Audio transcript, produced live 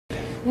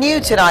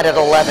New tonight at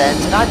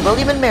 11. Tonight,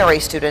 William and Mary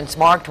students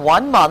marked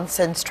 1 month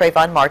since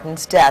Trayvon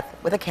Martin's death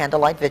with a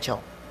candlelight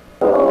vigil.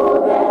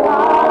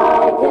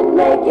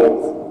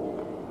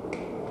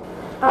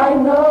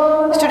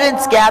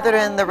 Students gathered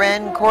in the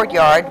Wren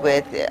courtyard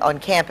on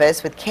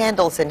campus with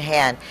candles in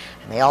hand,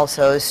 and they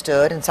also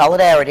stood in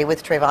solidarity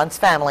with Trayvon's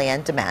family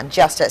and demand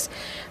justice.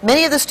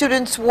 Many of the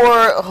students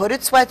wore hooded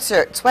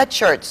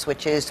sweatshirts,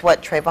 which is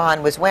what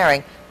Trayvon was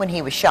wearing when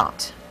he was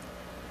shot.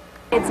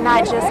 It's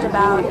not just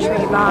about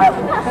Trayvon,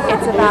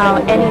 it's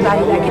about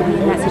anybody that could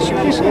be in that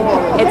situation.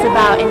 It's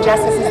about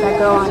injustices that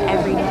go on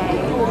every day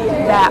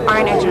that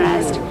aren't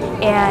addressed.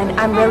 And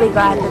I'm really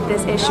glad that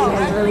this issue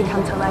has really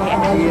come to light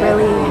and has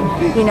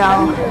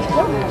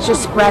really,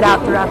 just spread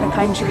out throughout the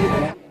country.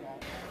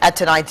 At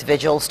tonight's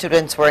vigil,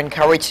 students were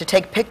encouraged to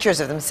take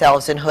pictures of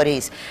themselves in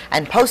hoodies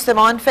and post them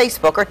on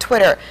Facebook or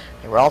Twitter.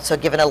 They were also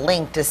given a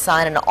link to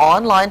sign an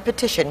online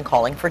petition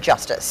calling for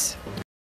justice.